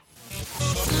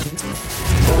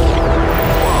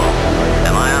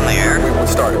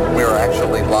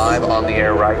live on the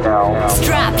air right now.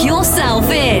 Strap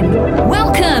yourself in.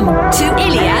 Welcome to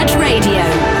Iliad Radio.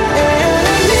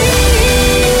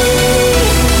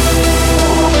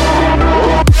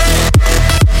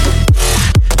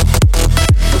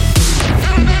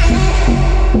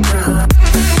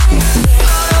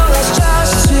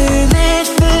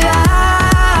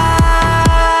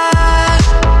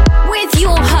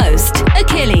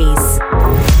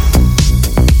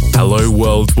 Hello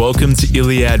world, welcome to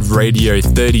Iliad Radio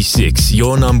 36,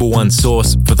 your number one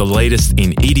source for the latest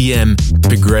in EDM,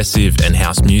 progressive and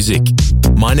house music.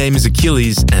 My name is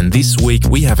Achilles and this week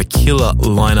we have a killer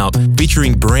lineup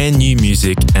featuring brand new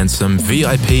music and some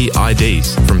VIP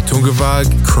IDs from Tungavag,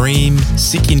 Cream,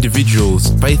 Sick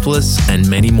Individuals, Faithless and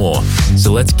many more.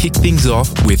 So let's kick things off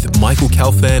with Michael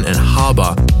Calfan and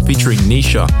Harbour featuring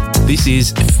Nisha. This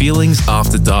is Feelings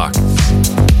After Dark.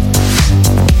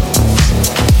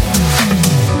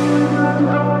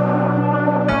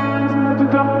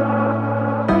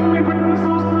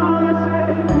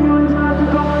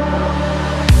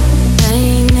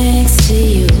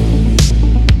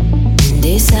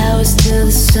 Hours till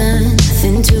the sun,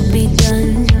 nothing to be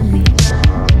done.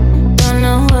 Don't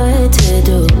know what to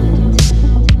do.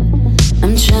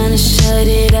 I'm trying to shut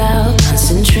it out,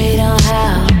 concentrate on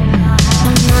how.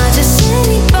 I'm not just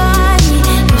anybody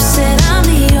who said I'm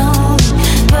the only,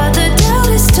 but the doubt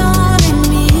is taunting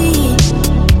me.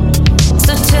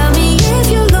 So tell me if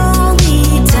you're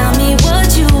lonely, tell me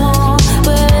what you want.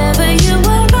 Wherever you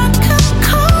are, I come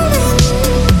calling.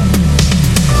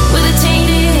 With a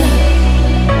tainted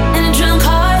and a drunk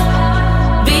heart,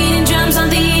 beating drums on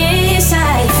the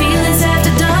inside. Feelings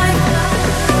after dark.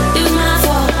 It was my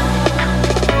fault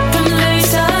from the very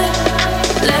start.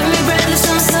 Left me breathless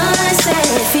on sunset.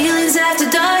 Feelings after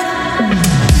dark.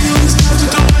 Feelings after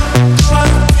dark.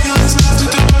 Feelings after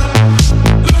dark.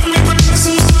 Left me breathless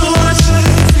on sunset.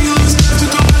 Feelings after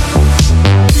dark.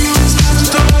 Feelings after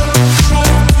dark.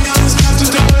 Feelings after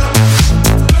dark.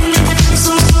 Left me breathless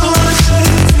on sunset.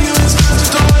 Feelings after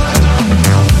dark.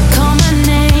 Call my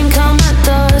name, call my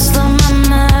thoughts, slow my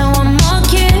mind. One more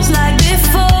kiss like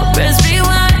before. Press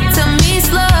rewind, tell me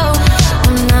slow.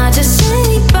 I'm not just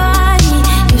anybody.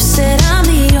 You said I'm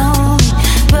the only,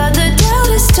 but the doubt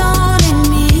is taunting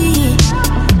me.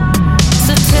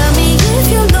 So tell me if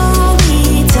you're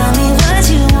lonely, tell me what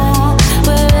you want.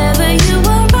 Wherever you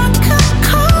are, I come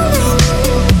calling.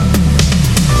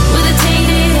 With a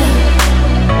tainted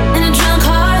and a drunk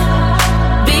heart,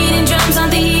 beating drums on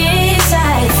the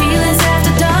inside. Feelings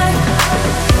after dark.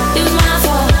 It was my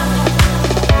fault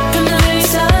from the very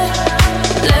start.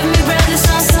 Left me breathless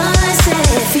on sunset.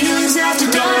 Feelings after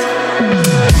dark.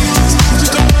 Feelings after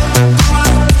dark.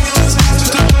 Feelings after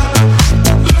dark.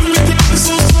 Left me breathless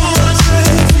on sunset.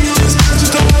 Feelings after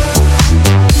dark.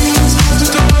 Feelings after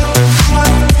dark.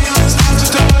 Feelings after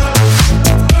dark.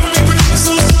 Left me breathless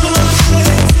on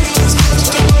sunset. Feelings after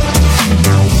dark.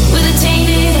 With a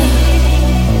tainted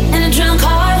and a drunk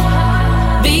heart,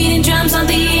 beating drums on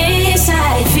the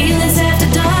inside. Feelings after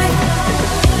dark.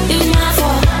 It was my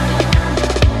fault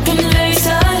from the very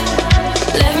start.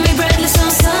 Left me breathless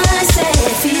on sunset.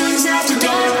 Feelings after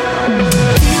dark.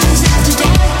 Feelings after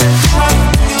dark.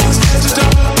 Feelings after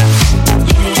dark.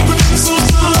 Left me breathless on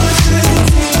sunset.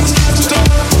 Feelings after dark.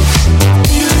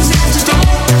 Feelings after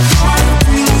dark.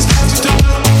 Feelings after dark.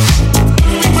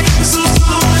 Left me breathless on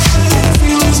sunset.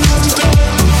 Feelings after dark.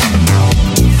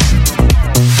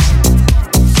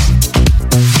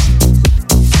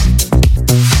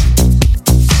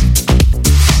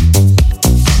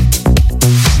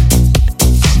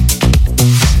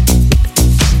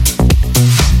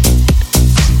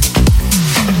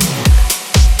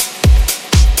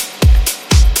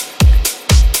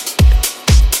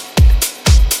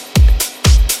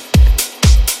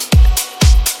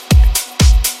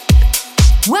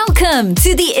 Welcome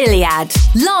to the Iliad,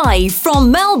 live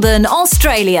from Melbourne,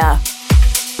 Australia.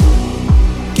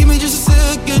 Give me just a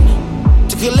second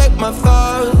to collect my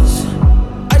thoughts.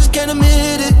 I just can't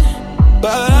admit it,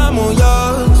 but I'm all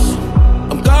yours.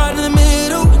 I'm caught in the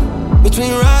middle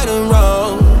between right and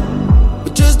wrong.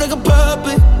 But just like a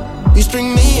puppet, you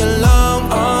string me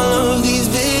along. All of these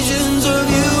visions of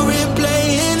you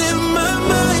replaying in my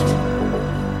mind.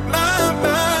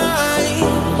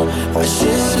 I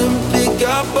shouldn't pick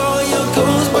up all your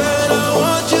calls, but I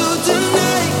want you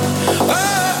tonight.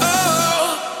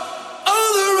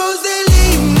 All the roads they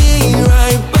lead me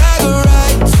right back,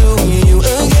 right to you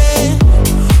again.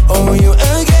 Oh, you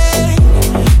again.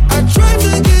 I tried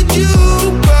to get you,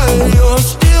 but you're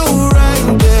still right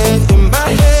there in my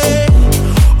head.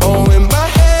 Oh, in my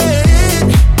head.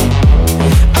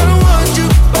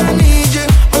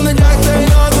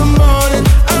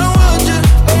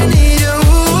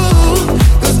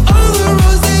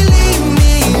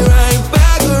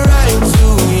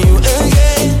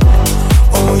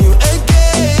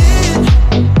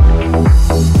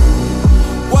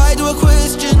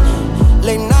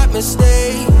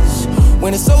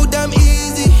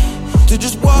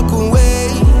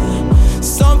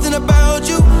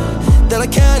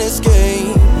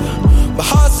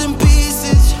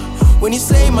 when you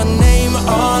say my name.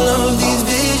 All of these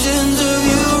visions of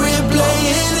you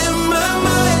replaying in my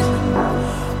mind,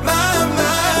 my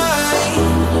mind.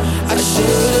 I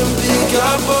shouldn't pick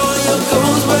up on your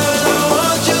calls, but I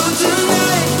want you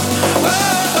tonight.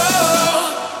 Oh, oh.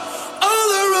 All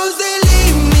the roads they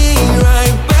lead me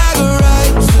right back,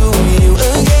 right to you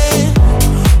again.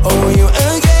 Oh, you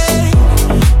again.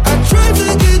 I tried to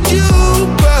get you,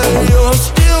 but you're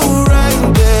still right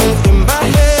there in my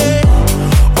head.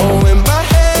 Oh, in my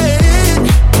head.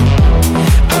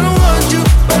 I don't want you,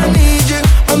 but I need you.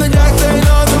 On the dark side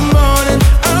of the morning.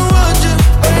 I don't want you,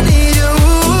 but I need you.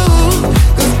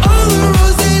 'Cause all the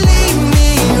roads they lead me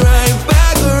right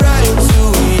back, right to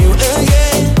you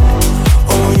again.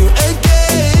 Oh, you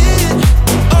again.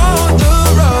 All the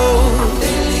roads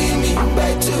they lead me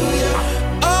back to you.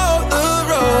 All the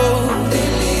roads they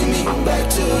lead me back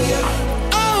to you.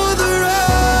 All the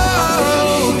roads they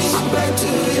lead me back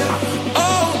to you.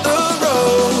 All the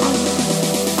roads.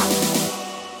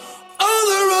 All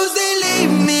the roads they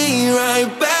lead me right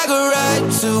back, right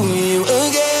to you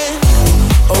again.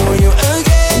 Oh, you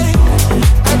again.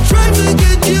 I tried to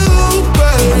get you,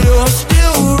 but you're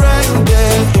still right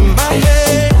there in my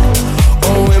head.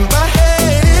 Oh, in my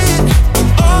head.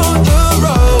 All the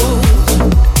roads.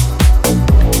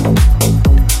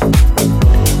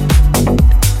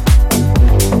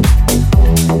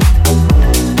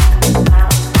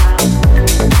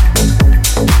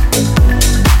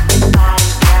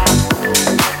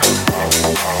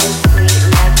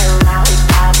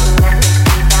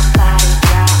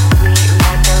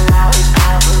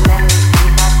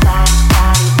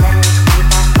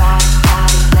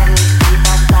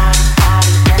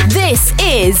 This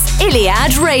is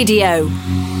Iliad Radio.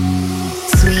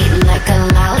 Sweet like a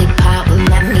lollipop,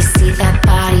 let me see that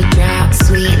body drop.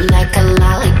 Sweet like a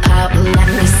lollipop, let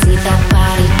me see that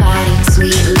body, body.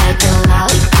 Sweet like a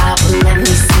lollipop, let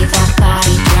me see that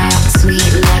body drop.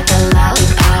 Sweet like a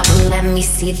lollipop, let me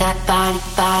see that body,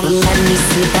 body. Let me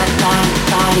see that body,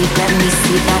 body. Let me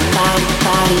see that body,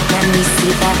 body. Let me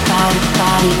see that body,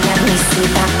 body. Let me see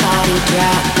that body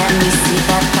drop. Let me see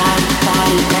that body,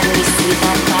 body. Let me see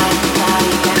that body, body.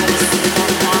 Let me see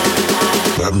that body,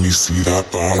 body. Let me see that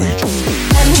body.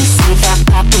 Let me see that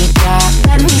puppy drop.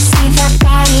 Let me see that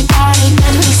body, body.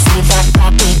 Let me see that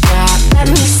puppy drop. Let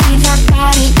me see that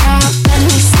body drop. Let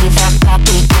me see that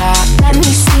puppy drop. Let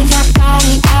me see that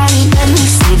body, body. Let me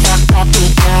see that puppy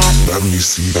drop. Let me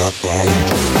see that body.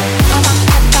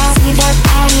 See that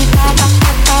body, see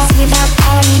that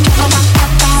body,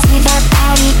 see that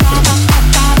body,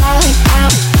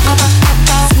 lollipop.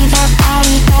 See that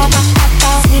body, see that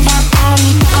body,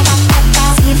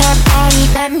 see that body.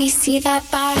 Let me see that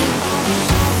body.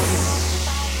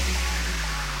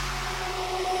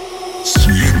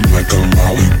 Sweet like a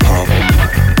lollipop.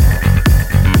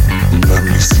 Let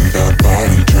me see that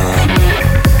body drop.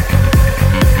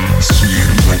 Sweet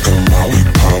like a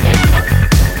lollipop.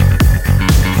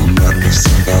 Let me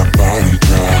see that body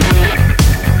drop.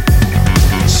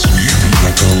 Sweet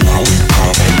like a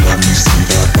lollipop. Let me see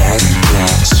that body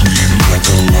drop. Sweet like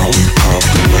a lollipop.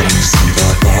 Let me see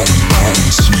that body, body.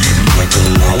 Sweet like a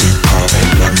lollipop.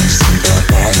 Let me see that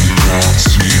body drop.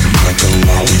 Sweet like a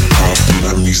lollipop.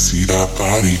 Let me see that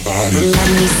body, body. Let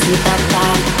me see that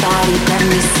body, body. Let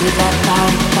me see that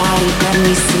body, body. Let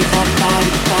me see that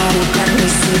body, body. Let me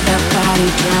see that body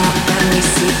drop. Let me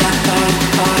see that body,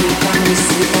 body. Let me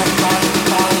see that body,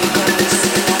 body. Let me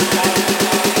see that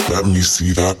body, body. Let me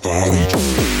see that body.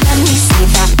 Let me see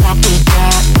that puppy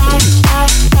drop. Body,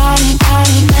 body, body,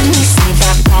 body. Let me see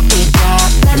that puppy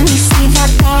drop. Let me see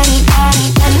that body, body.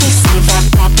 Let me see that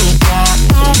puppy drop.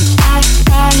 Body, body,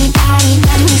 body, body.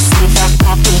 Let me see that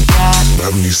puppy drop.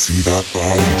 Let me see that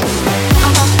body.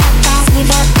 See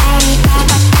that body,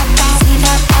 see that body, see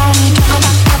that body,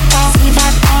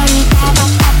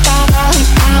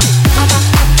 lollipop.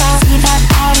 See that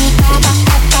body,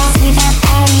 see that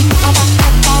body,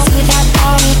 see that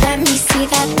body. Let me see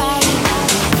that body.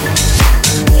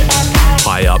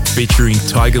 High Up featuring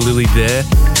Tiger Lily there.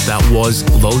 That was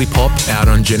Lollipop out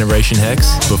on Generation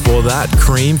Hex. Before that,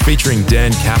 Cream featuring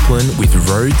Dan Kaplan with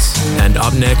Roads. And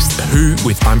up next, Who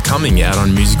with I'm Coming out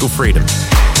on Musical Freedom.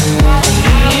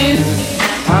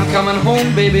 I'm coming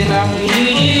home, baby, now.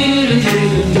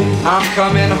 I'm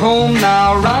coming home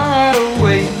now, right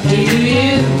away.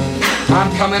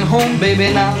 I'm coming home,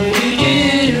 baby, now.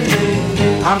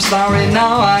 I'm sorry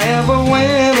now I ever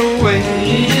went away.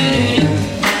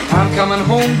 I'm coming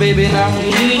home, baby, now.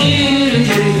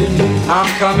 I'm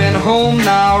coming home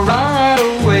now, right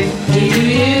away.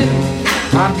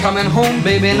 I'm coming home,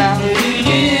 baby, now.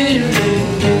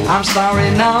 I'm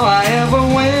sorry now I ever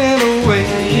went away.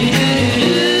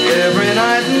 Every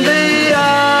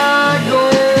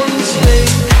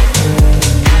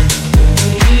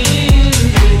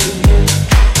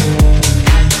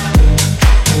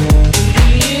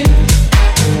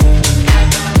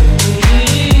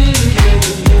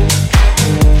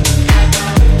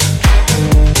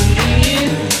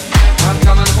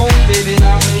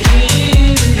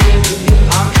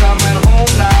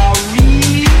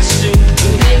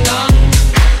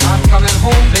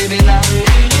baby, now.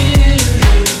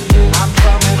 I'm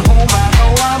coming home, I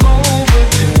know I'm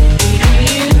overdue.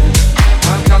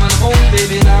 I'm coming home,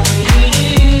 baby, now.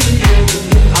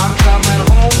 I'm coming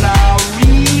home now,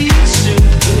 real soon.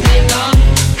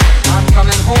 I'm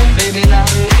coming home, baby, now.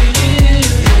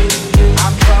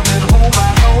 I'm coming home, I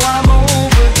know I'm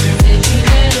overdue.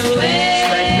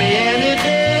 Expect me any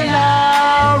day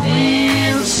now,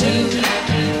 real soon.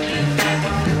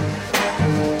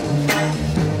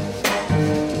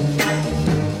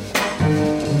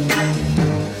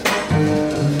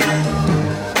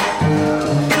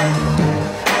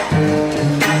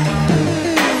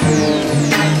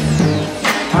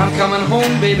 I'm coming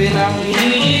home, baby, now.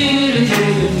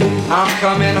 I'm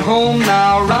coming home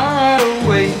now, right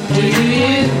away.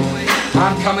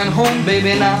 I'm coming home,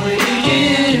 baby, now.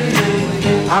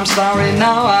 I'm sorry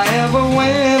now I ever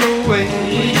went away.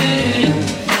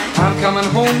 I'm coming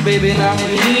home, baby, now.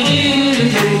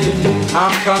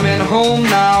 I'm coming home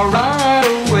now, right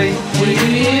away.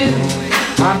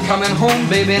 I'm coming home,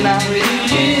 baby, now.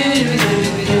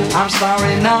 I'm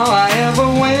sorry now I ever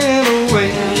went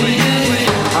away.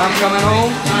 I'm coming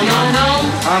home.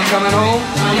 I'm coming home.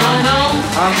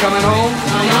 I'm coming home.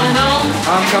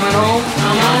 I'm coming home.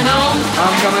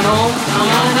 I'm coming home.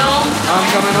 I'm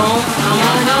coming home.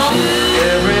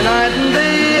 Every night and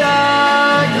day I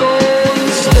go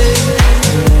and stay.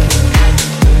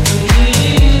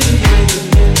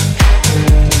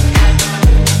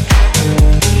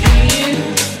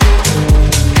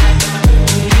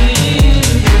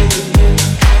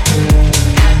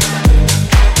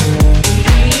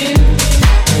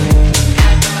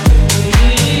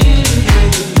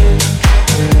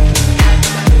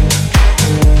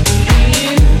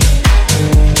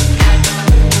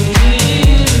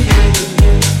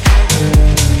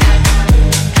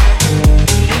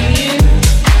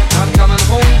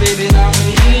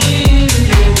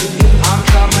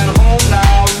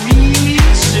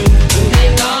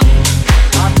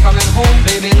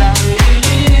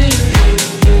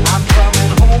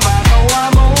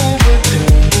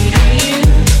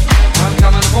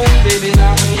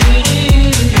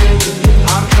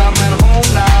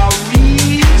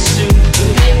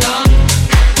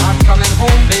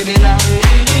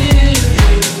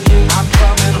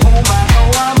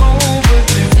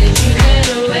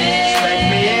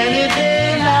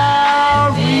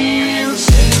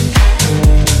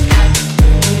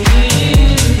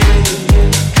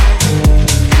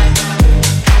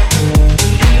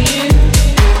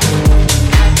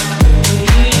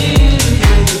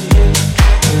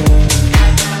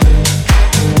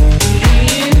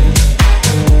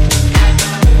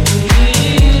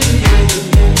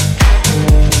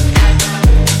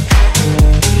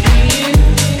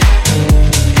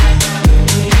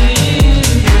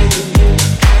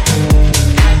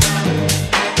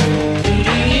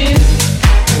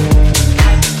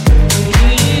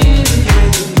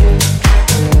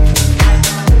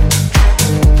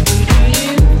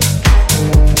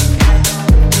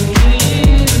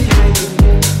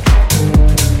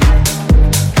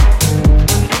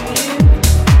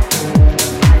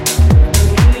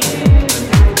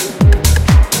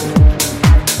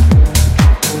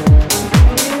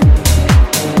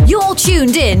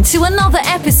 To another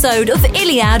episode of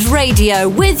Iliad Radio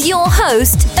with your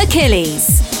host,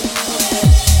 Achilles.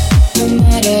 No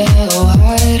matter how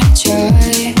hard I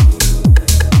try,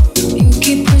 you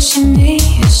keep pushing me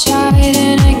aside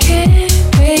and I can't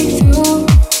break through.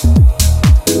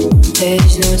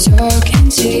 There's no talking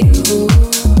to you.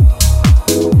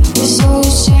 It's so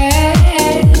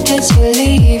sad that you're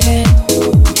leaving.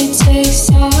 It takes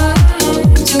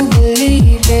time to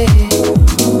believe it.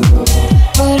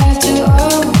 But after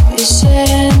all is said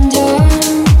and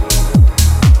done,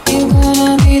 you're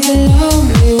gonna be the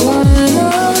lonely one.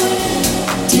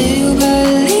 Do you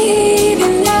believe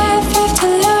in life after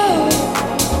love?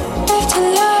 After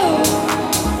love?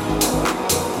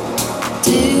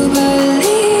 Do you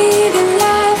believe in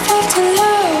life after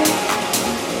love?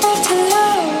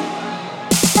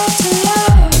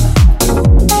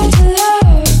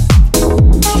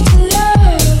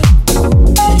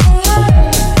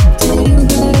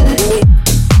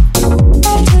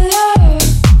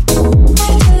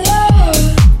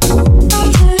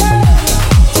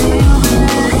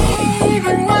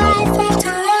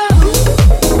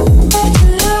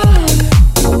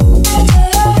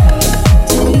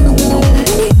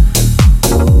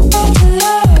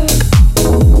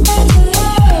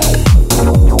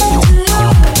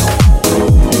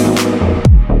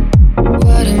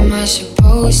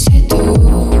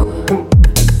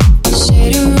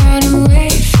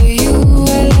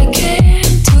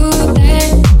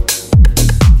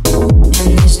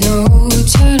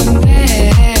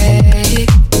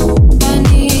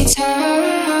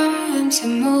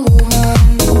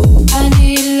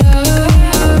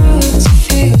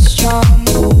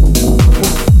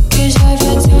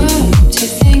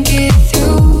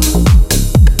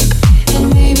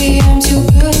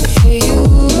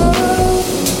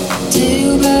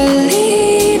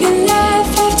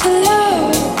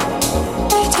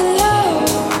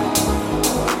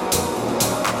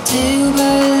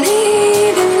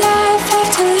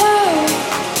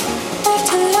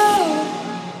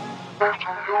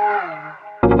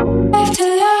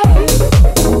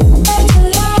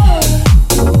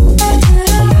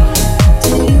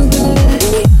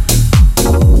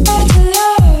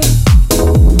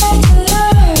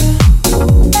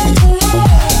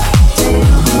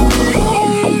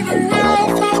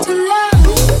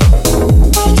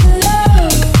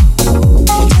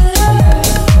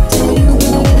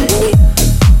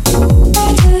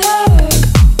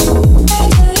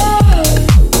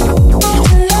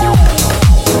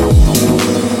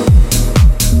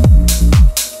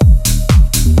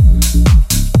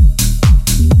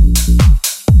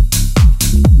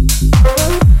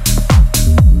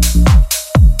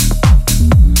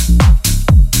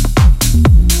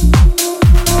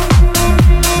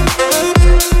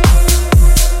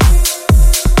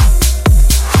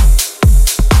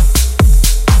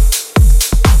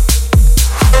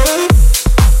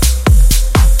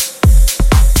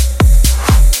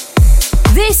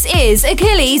 Here's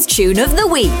Achilles' Tune of the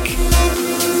Week.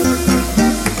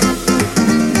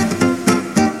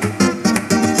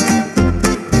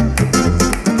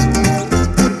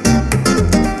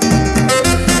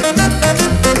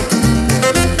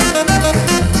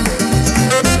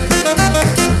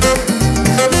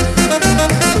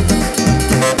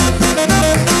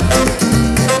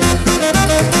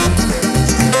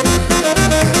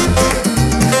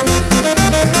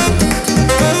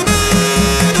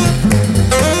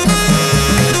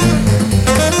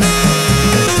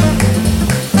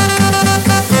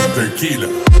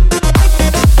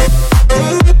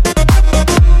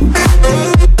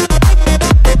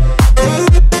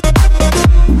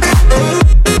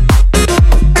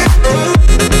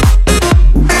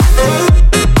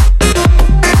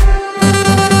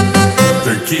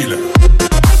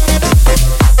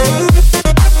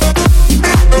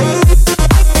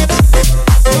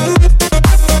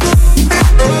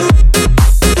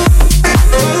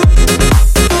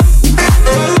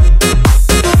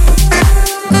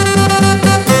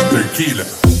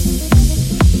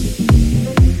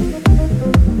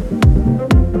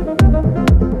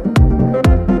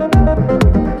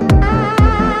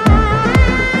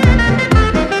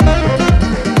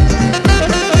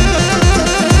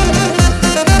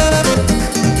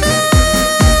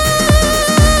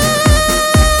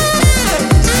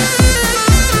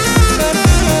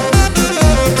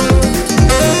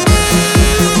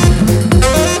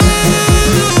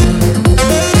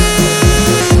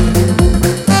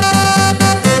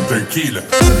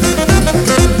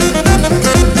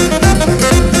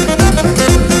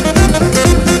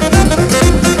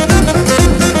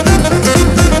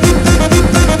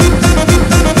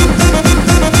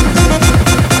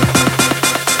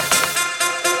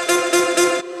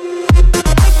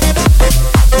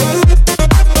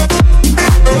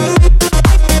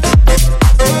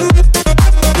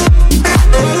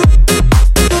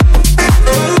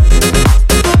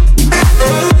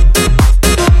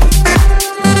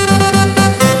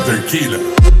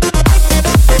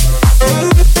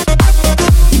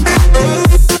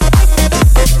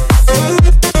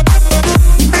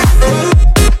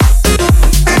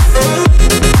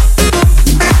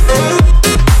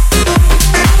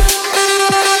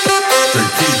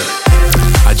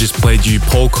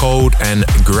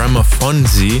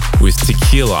 With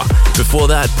Tequila. Before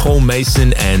that, Paul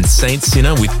Mason and Saint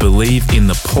Sinner with Believe in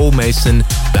the Paul Mason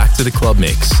Back to the Club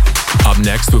mix. Up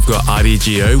next, we've got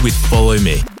RDGO with Follow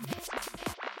Me.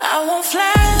 I won't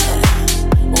fly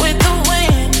with the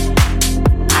wind.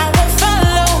 I won't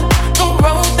follow the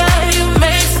road that you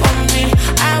made for me.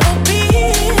 I will be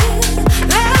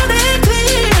loud and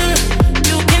clear.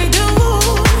 You can do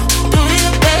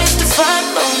your best to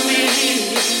follow me.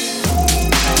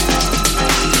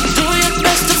 Do your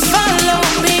best to follow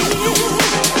me.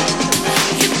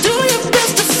 You do your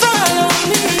best to follow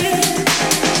me.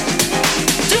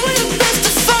 Do your best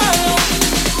to follow.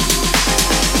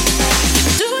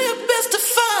 Do your best to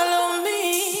follow.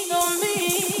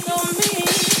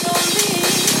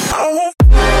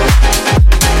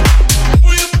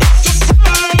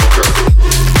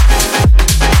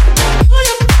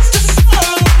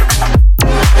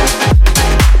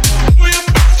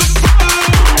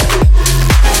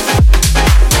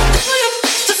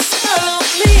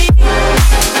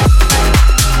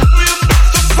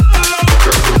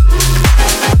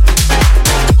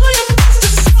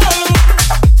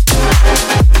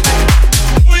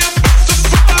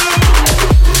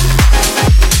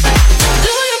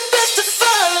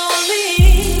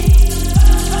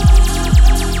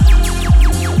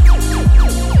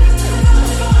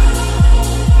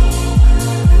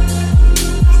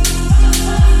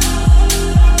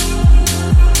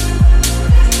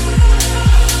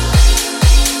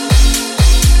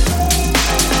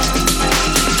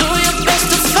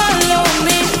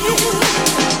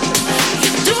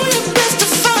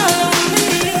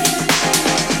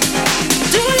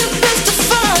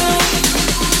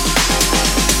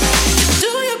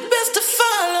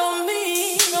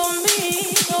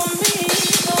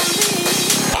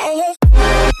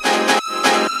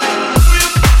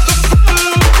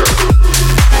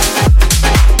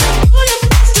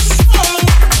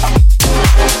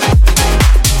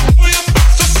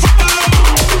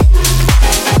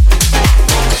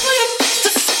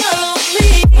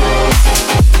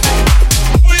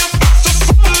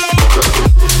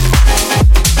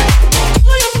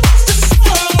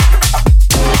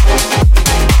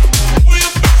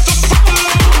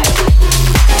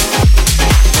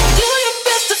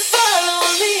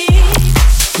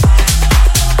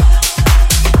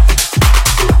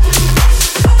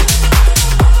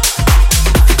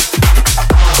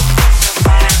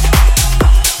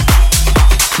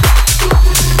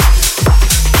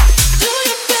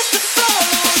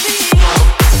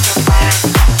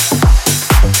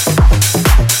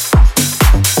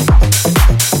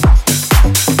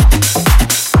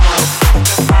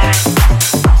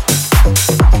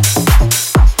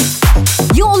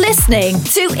 listening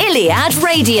to Iliad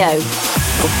Radio.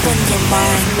 Open your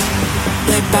mind,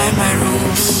 play by my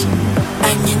rules.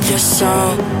 I need your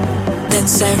soul,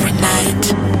 dance every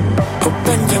night.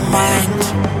 Open your mind,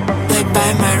 play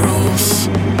by my rules.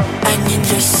 I need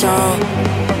your soul,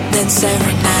 dance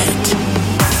every night.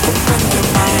 Open your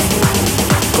mind,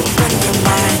 open your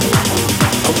mind,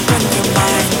 open your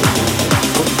mind,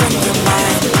 open your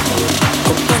mind,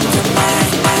 open your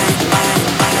mind,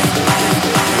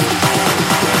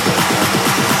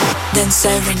 dance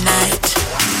every night.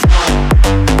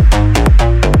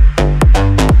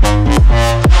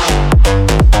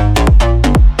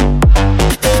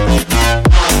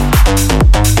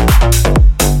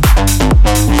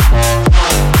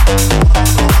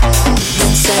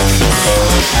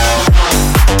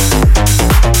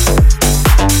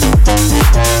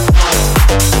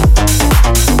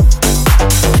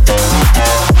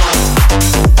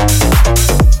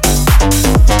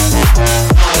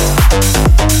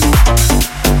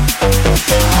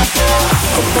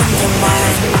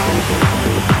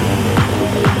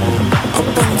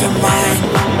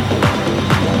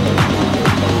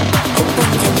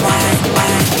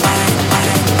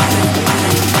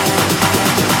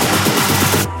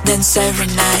 Dance every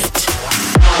night.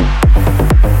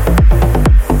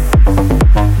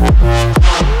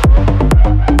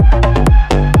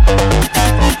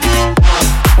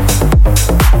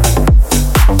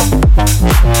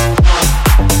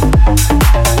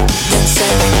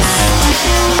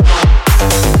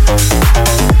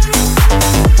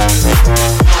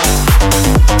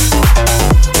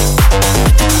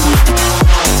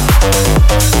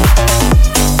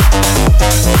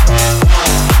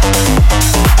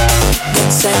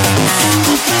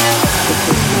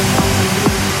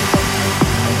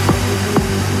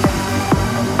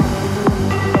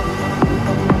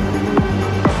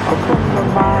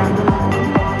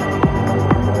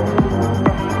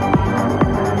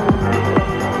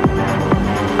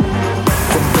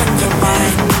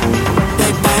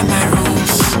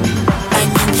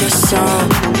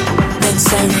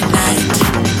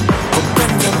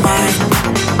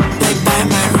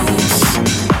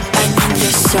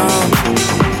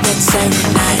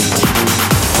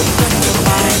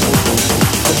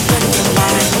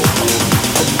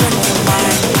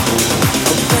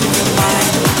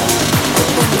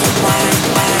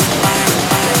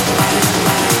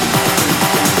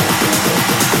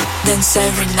 Dance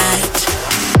every night.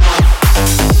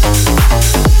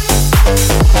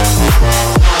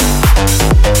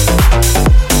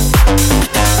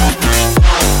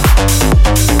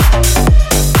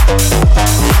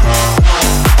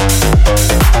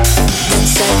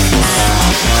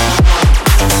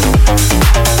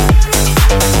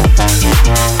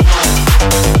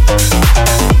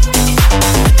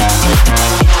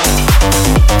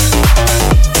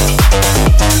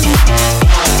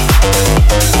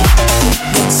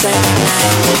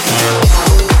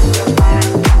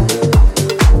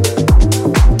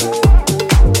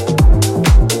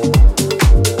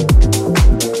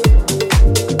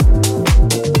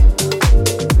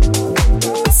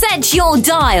 Your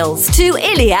dials to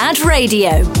Iliad Radio.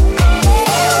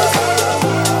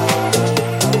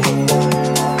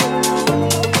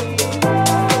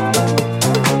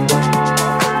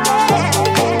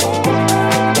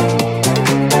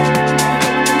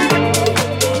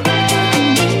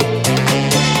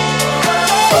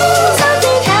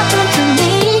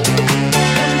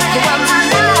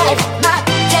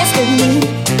 Destiny.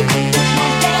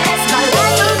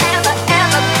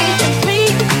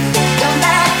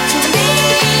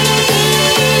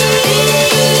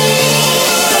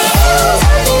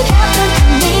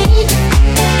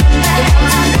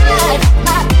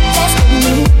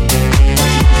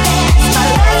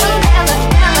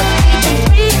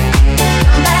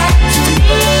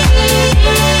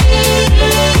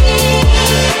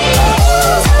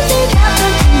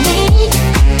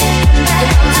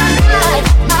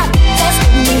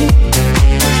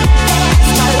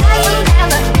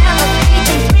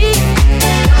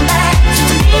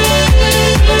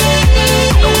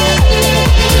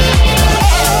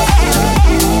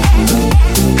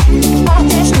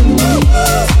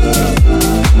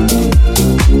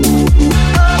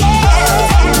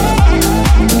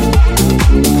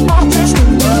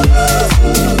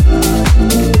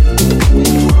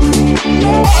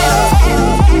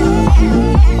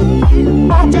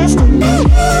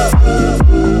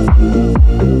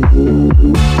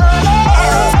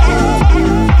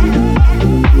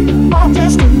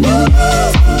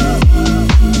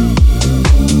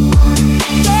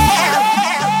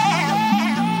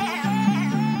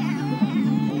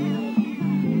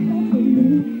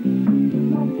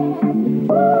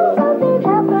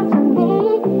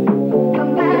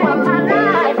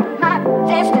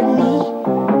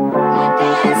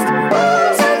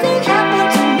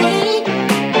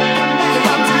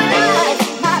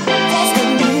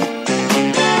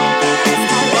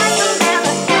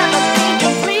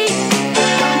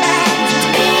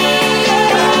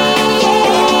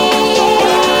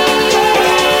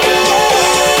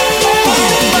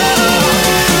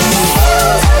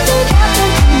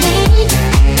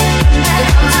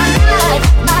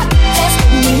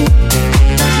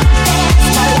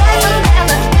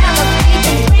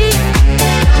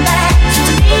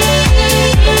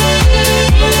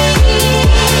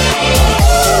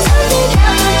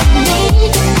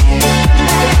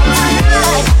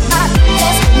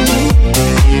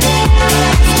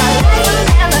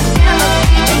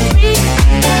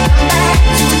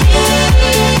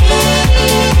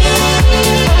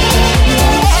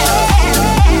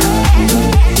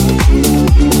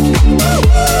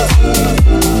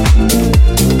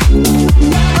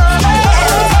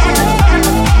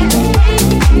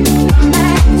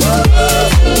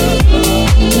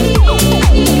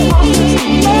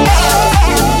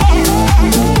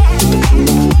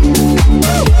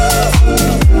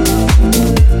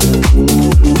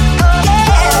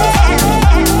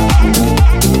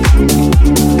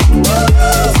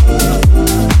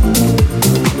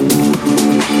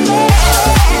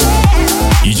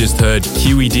 heard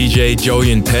Kiwi DJ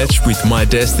Jolyon Petch with My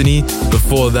Destiny.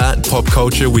 Before that, Pop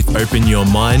Culture with Open Your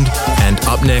Mind. And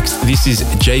up next, this is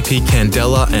JP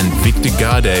Candela and Victor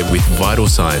Garde with Vital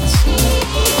Signs.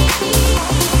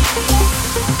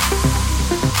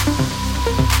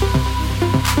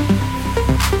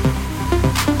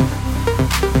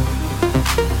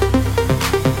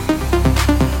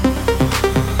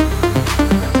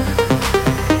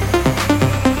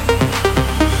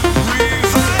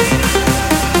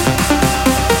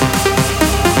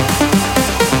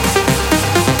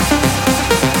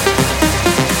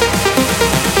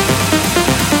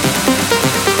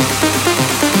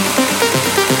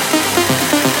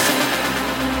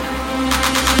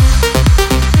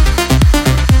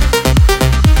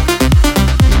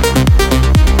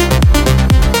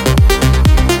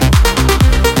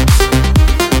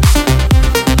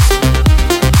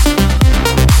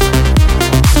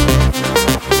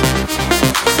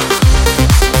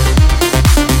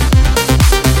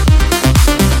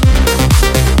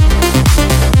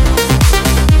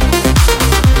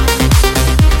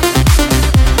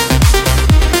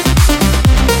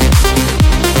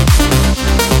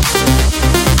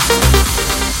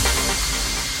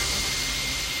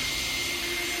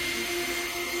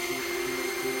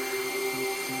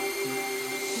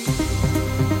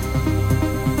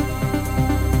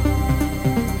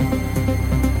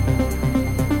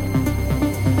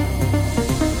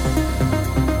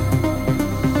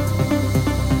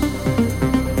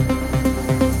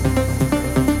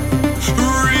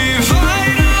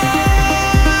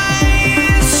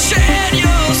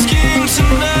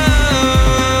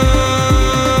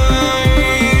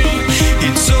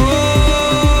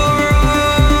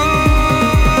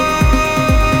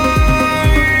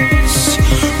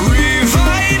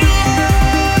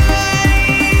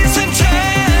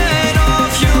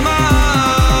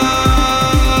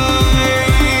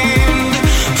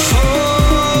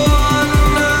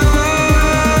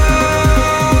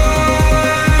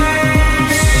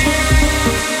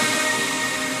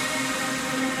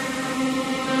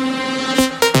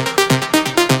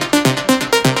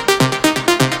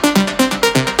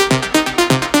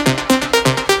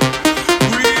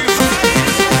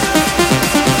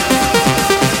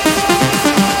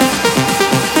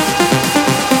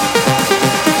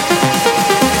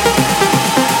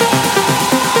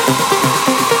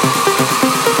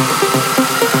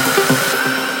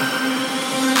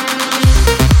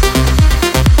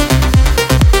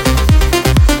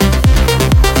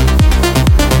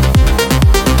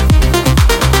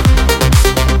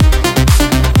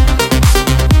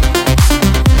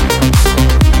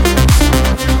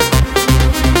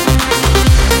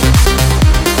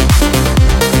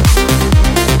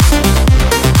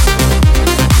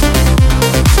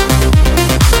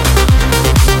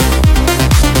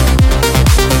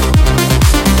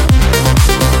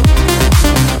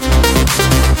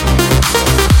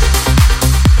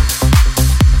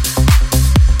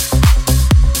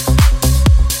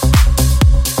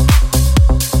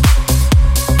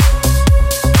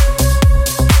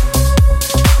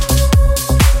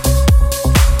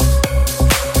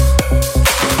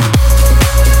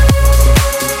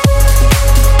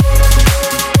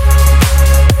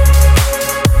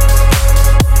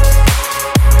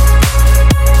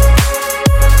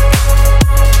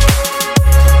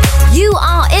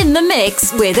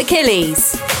 With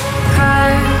Achilles.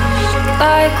 Crashed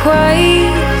like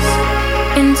waves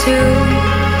into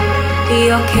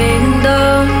your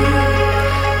kingdom.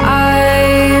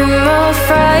 I'm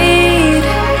afraid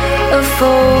of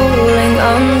falling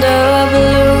under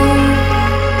blue.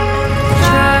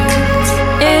 Trapped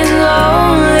in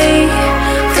lonely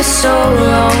for so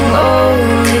long,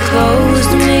 only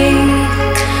closed me.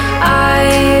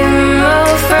 I'm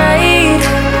afraid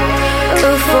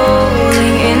of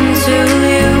falling into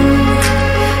you.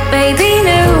 Maybe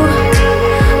new,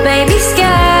 maybe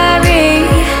scary,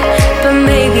 but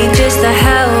maybe just the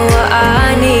hell what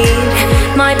I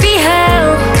need. Might be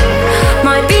hell,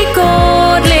 might be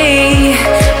godly,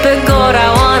 but God, I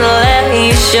wanna let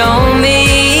you show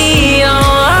me. Oh,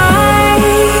 I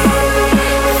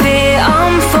fear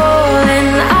I'm falling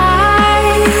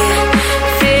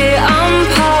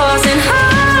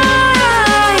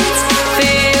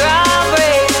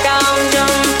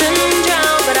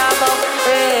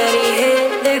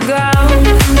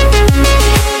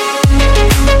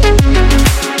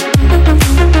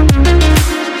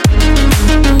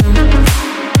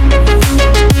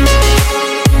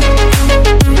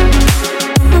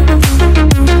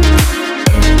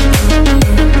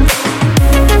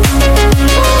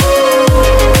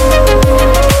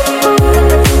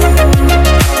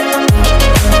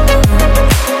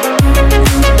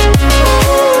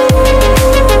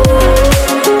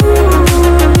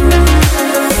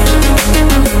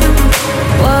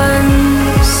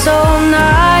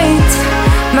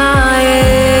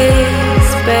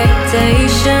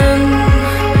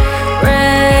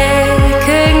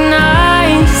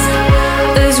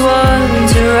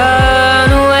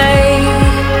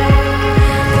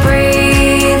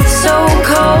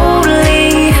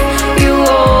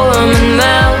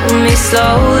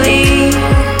slowly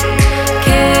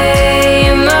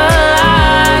came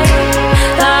alive,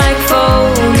 like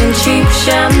foaming cheap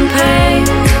champagne.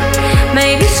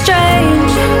 Maybe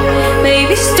strange,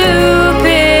 maybe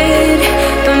stupid,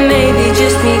 but maybe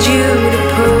just need you to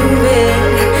prove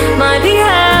it. Might be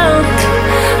hell,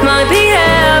 might be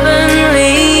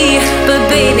heavenly, but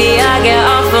baby I get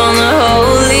off on the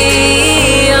holy.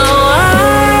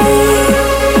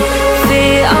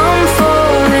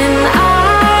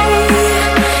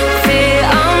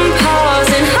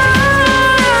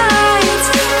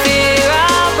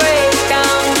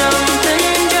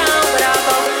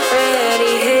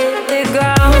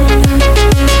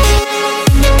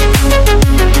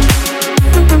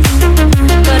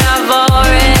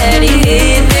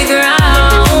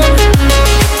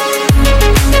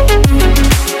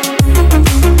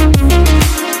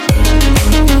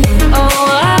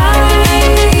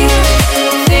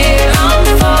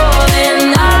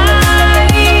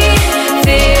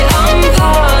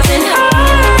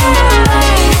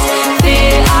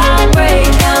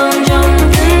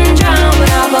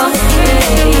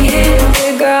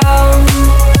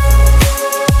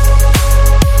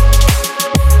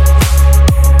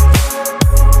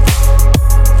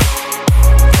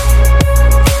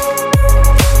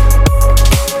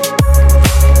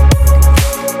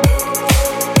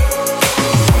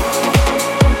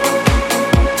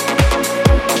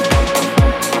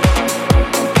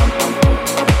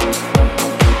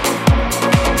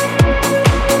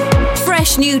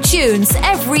 New tunes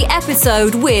every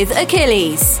episode with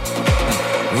Achilles.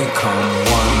 We come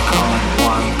one, come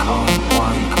one, come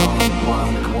one, come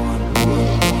one, one.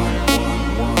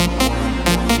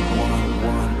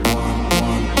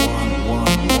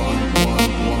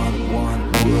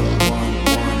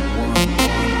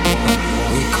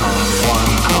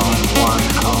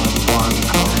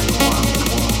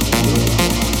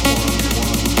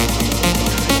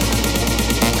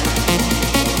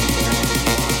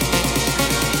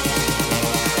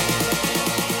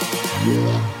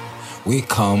 We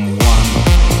come one.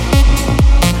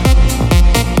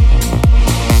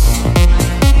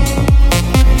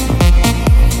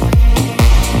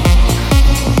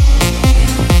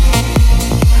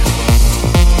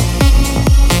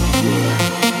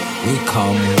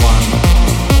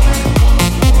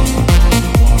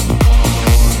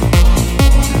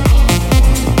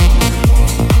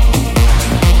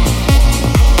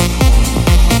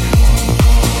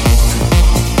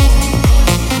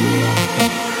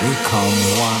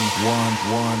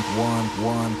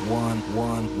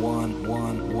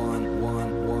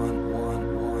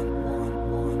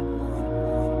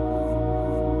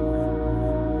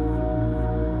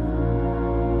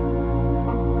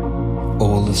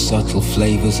 All the subtle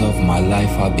flavors of my life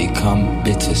are become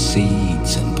bitter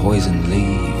seeds and poison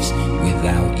leaves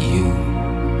without you.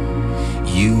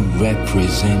 You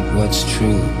represent what's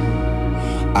true.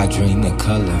 I drain the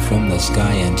color from the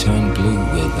sky and turn blue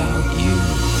without you.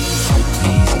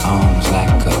 These arms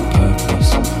lack a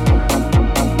purpose,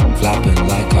 flapping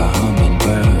like a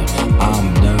hummingbird.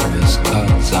 I'm nervous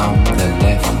 'cause I'm the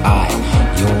left eye,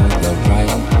 you're the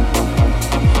right.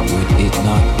 Would it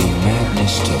not be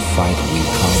madness to fight? We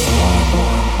come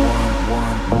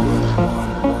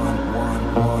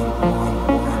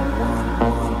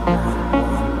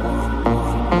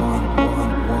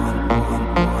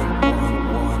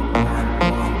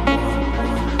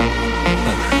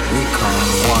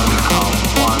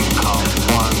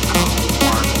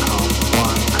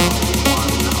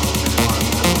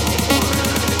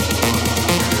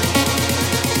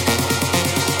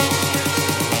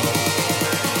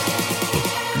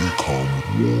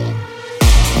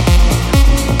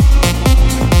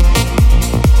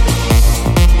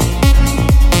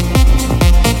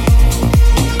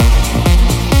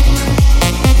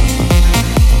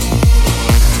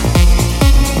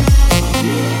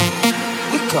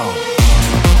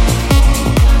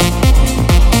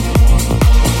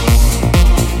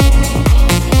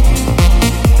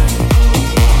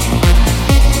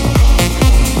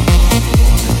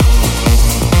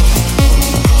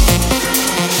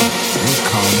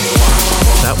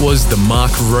was the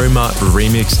Mark Roma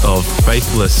remix of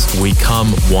Faithless, We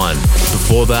Come One.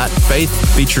 Before that, Faith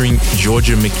featuring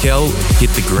Georgia Mikel, Hit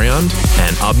the Ground.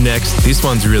 And up next, this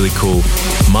one's really cool,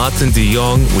 Martin de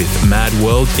Jong with Mad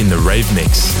World in the Rave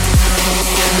Mix.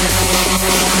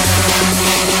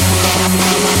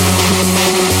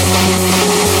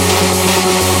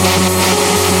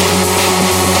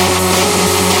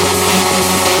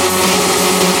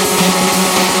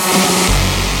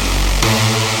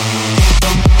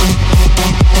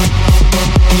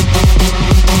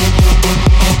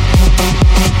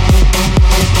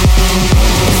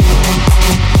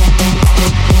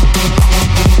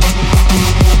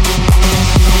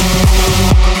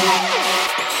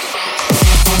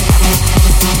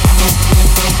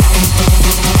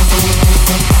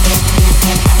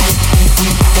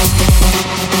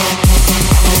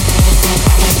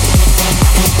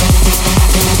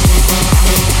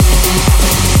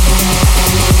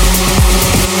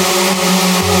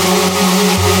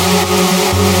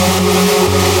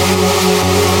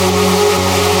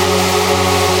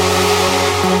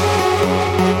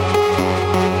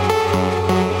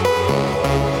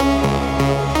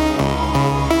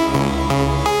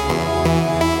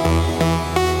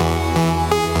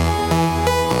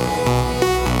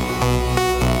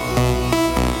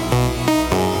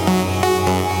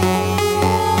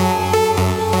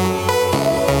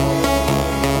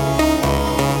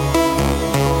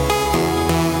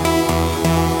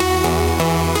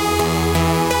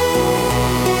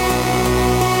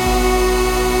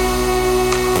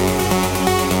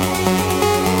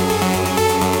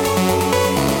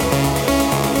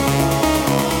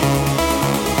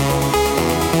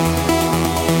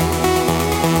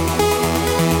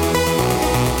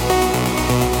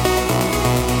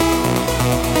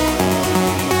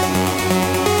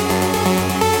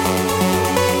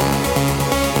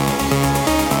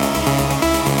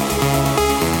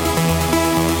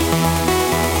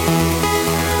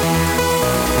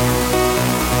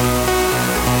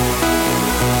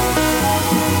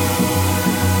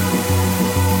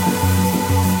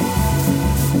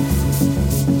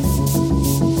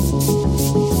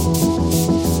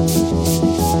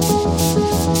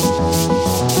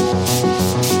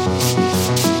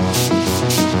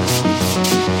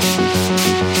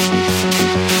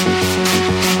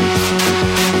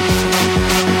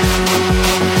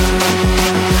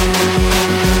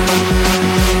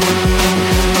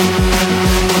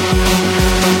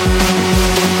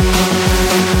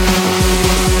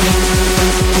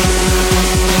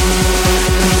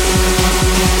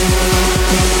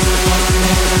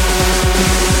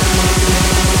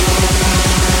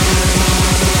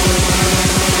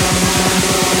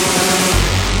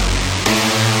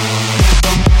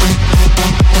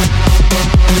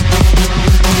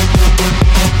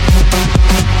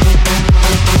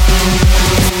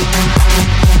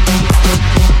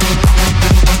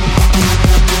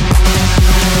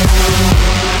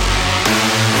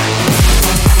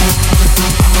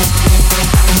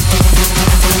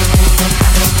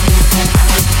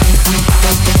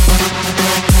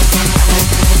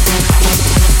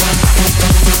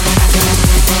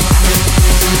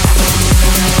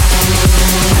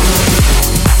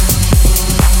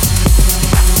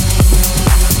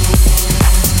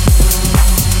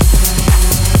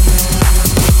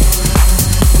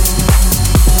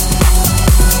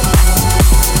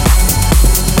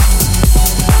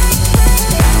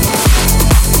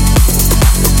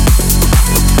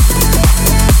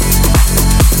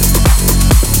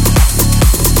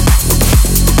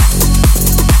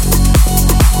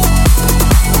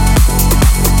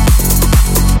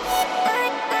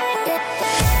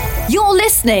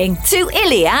 listening to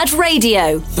Iliad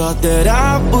Radio. Thought that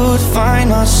I would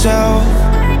find myself,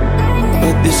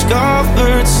 but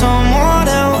discovered someone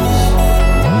else.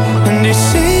 And they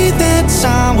say that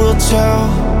time will tell,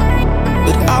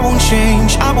 but I won't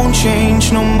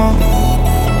change no more.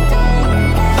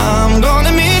 I'm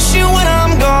gonna miss you when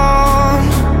I'm gone,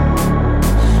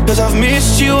 'cause I've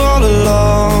missed you all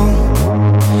along.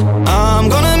 I'm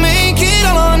gonna make it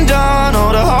all undone,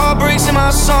 all the heartbreaks in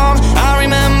my song I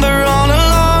remember all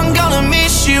along. Gonna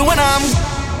miss you when I'm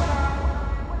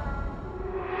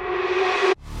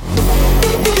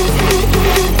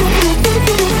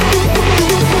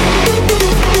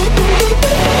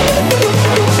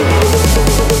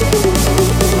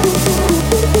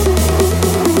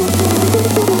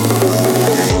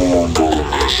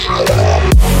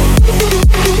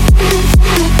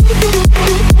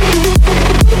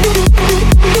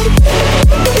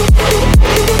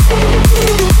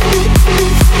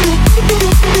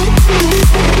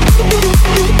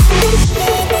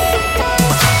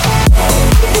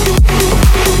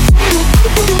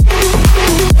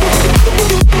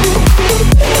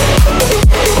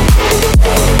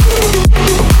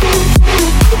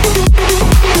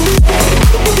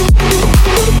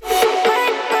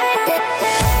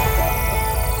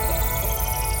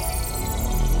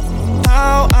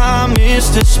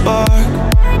the spark,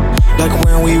 like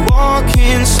when we walk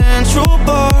in Central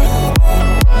Park.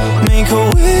 Make a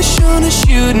wish on a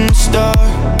shooting star,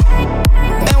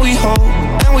 and we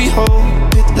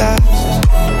hope it lasts.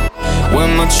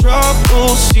 When my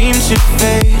troubles seem to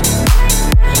fade,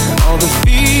 all the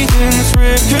feelings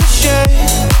ricochet,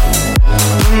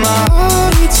 but my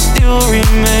heart it still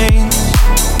remains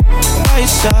by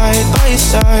your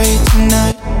side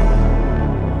tonight.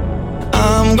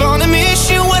 I'm gonna miss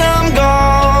you when I'm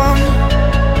gone,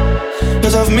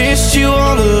 'cause I've missed you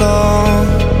all along.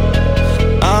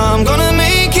 I'm gonna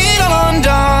make it all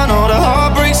undone, all the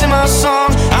heartbreaks in my song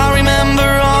I remember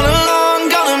all along.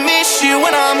 Gonna miss you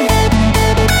when I'm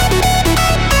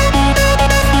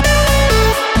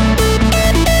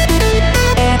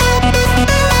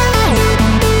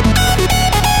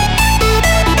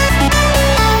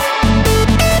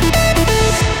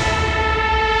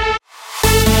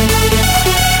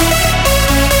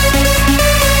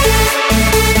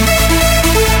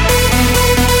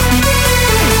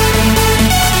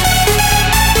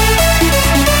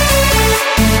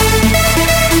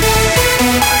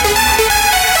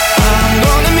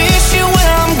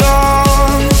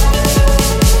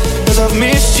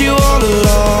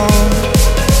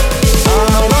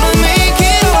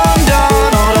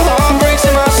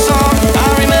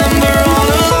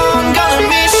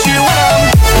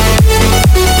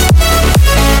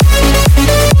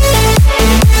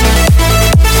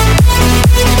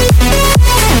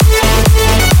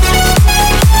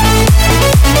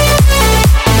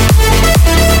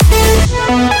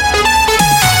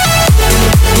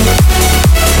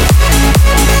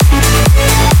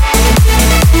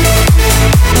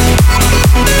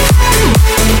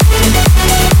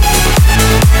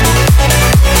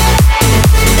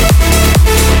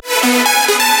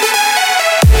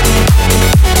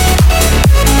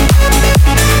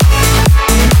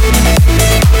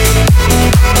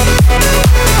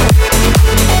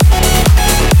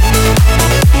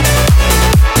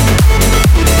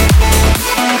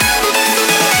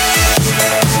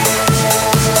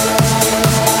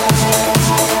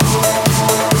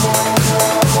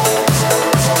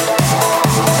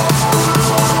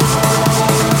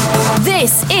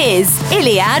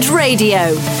Iliad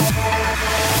Radio.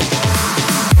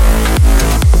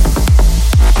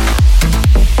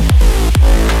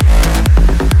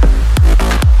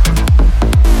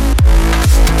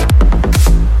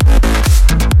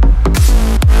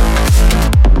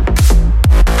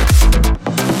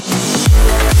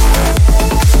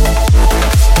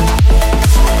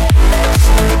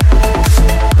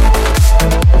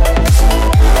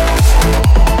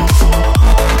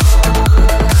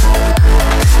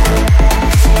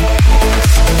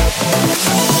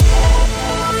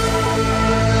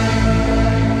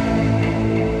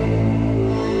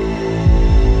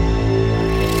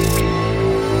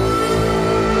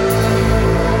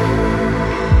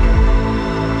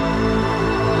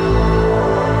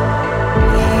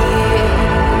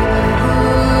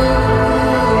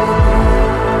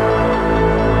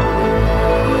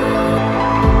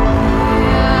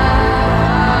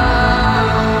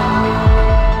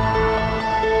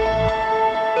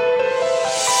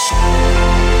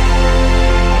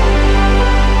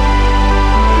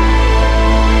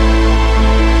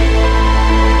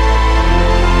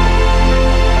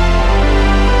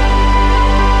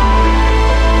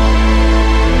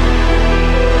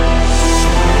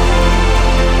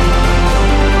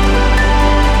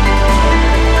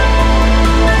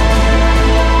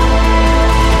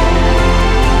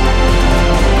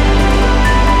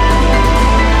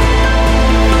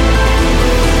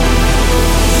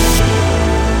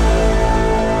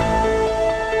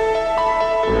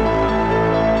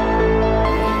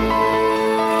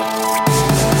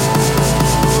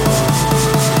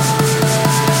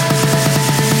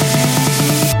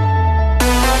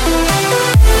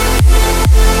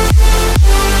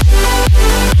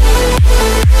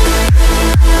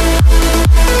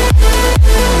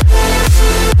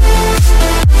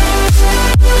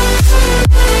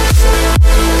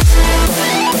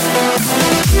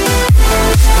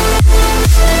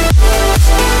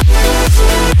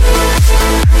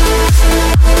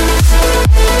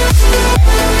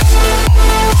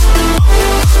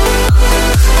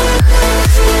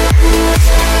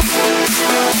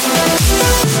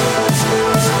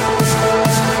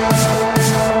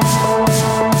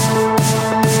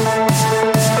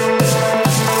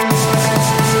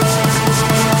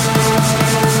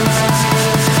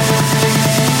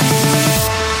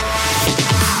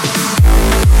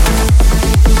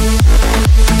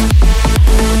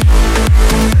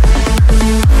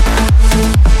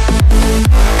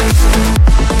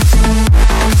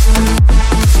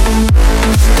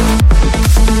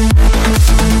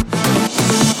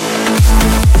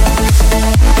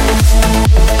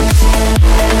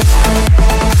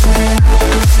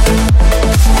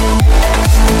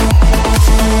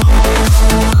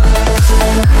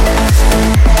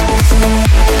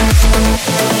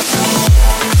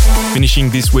 finishing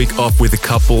this week off with a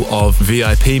couple of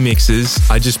VIP mixes.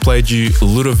 I just played you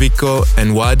Ludovico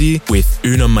and Wadi with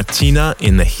Una Mattina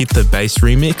in the Hit the Bass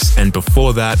remix, and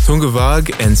before that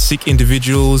Tungavag and Sick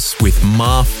Individuals with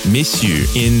Marf Miss You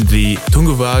in the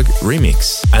Tungavag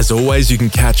remix. As always, you can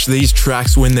catch these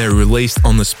tracks when they're released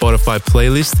on the Spotify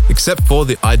playlist, except for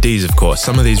the IDs, of course.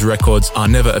 Some of these records are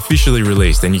never officially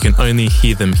released and you can only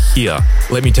hear them here.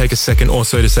 Let me take a second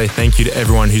also to say thank you to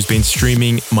everyone who's been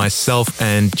streaming myself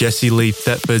and Jesse Lee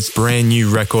Thetford's brand new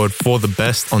record For the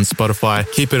Best on Spotify.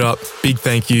 Keep it up. Big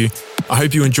thank you. I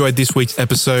hope you enjoyed this week's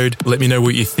episode. Let me know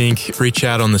what you think. Reach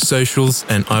out on the socials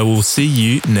and I will see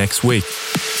you next week.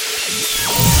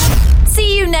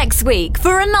 See you next week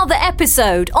for another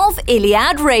episode of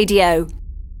Iliad Radio.